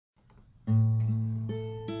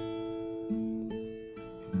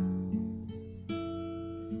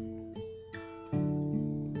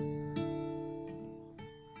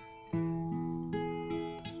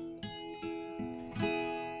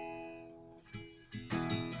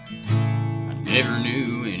Never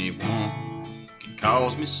knew anyone could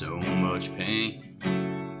cause me so much pain.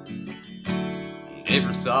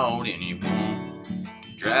 Never thought anyone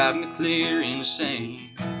could drive me clear insane.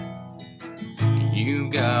 You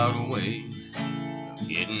got a way of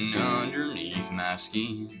getting underneath my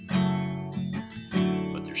skin,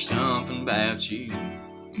 but there's something about you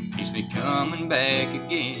that keeps me coming back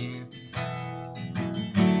again.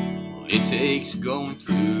 Well, it takes going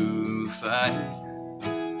through a fight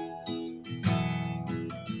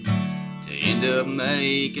to end up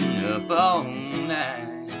making up all night.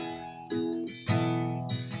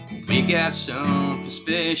 We got something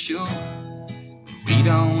special we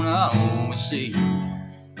don't always see.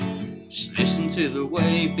 Just listen to the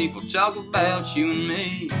way people talk about you and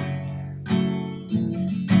me.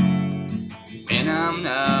 When I'm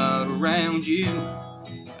not around you,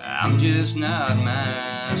 I'm just not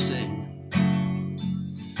myself.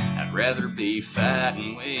 I'd rather be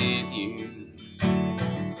fighting with you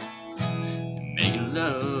than making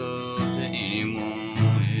love to anyone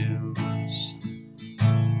else.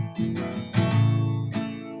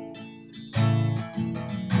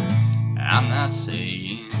 I'm not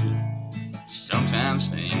saying sometimes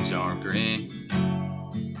things aren't great.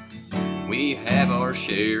 We have our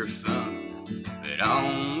share of fun, but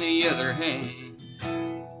on the other hand,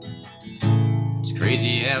 it's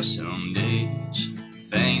crazy how some days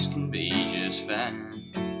things can be just fine,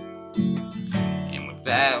 and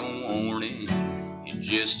without warning, it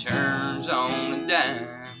just turns on a dime.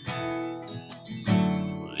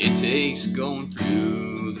 Well, it takes going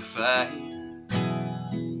through the fight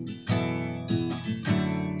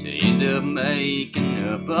to end up making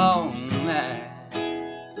up all night.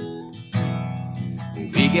 Well,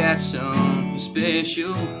 we got something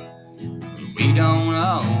special we don't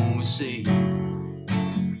always see.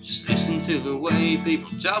 Just listen to the way people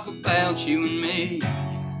talk about you and me.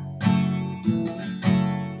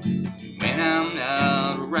 When I'm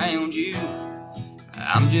not around you,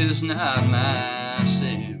 I'm just not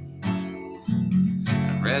myself.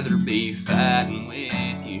 I'd rather be fighting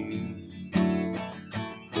with you than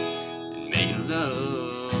making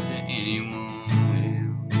love to anyone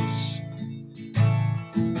else.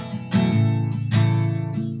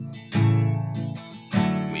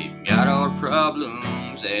 We've got our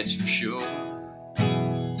problems, that's for sure,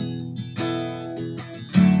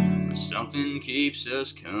 but something keeps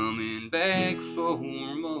us coming back for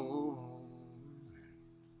more.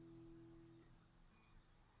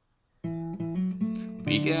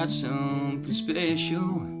 We got something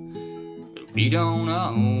special that we don't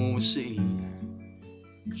always see.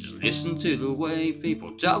 Just listen to the way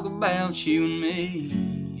people talk about you and me.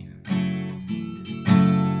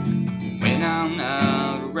 When I'm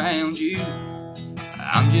not around you,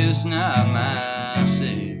 I'm just not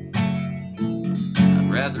myself. I'd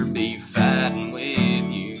rather be fighting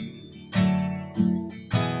with you than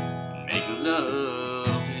making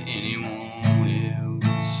love to anyone else.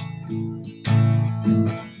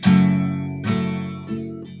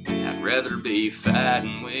 I'd rather be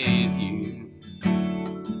fighting with you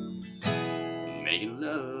than making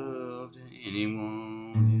love to anyone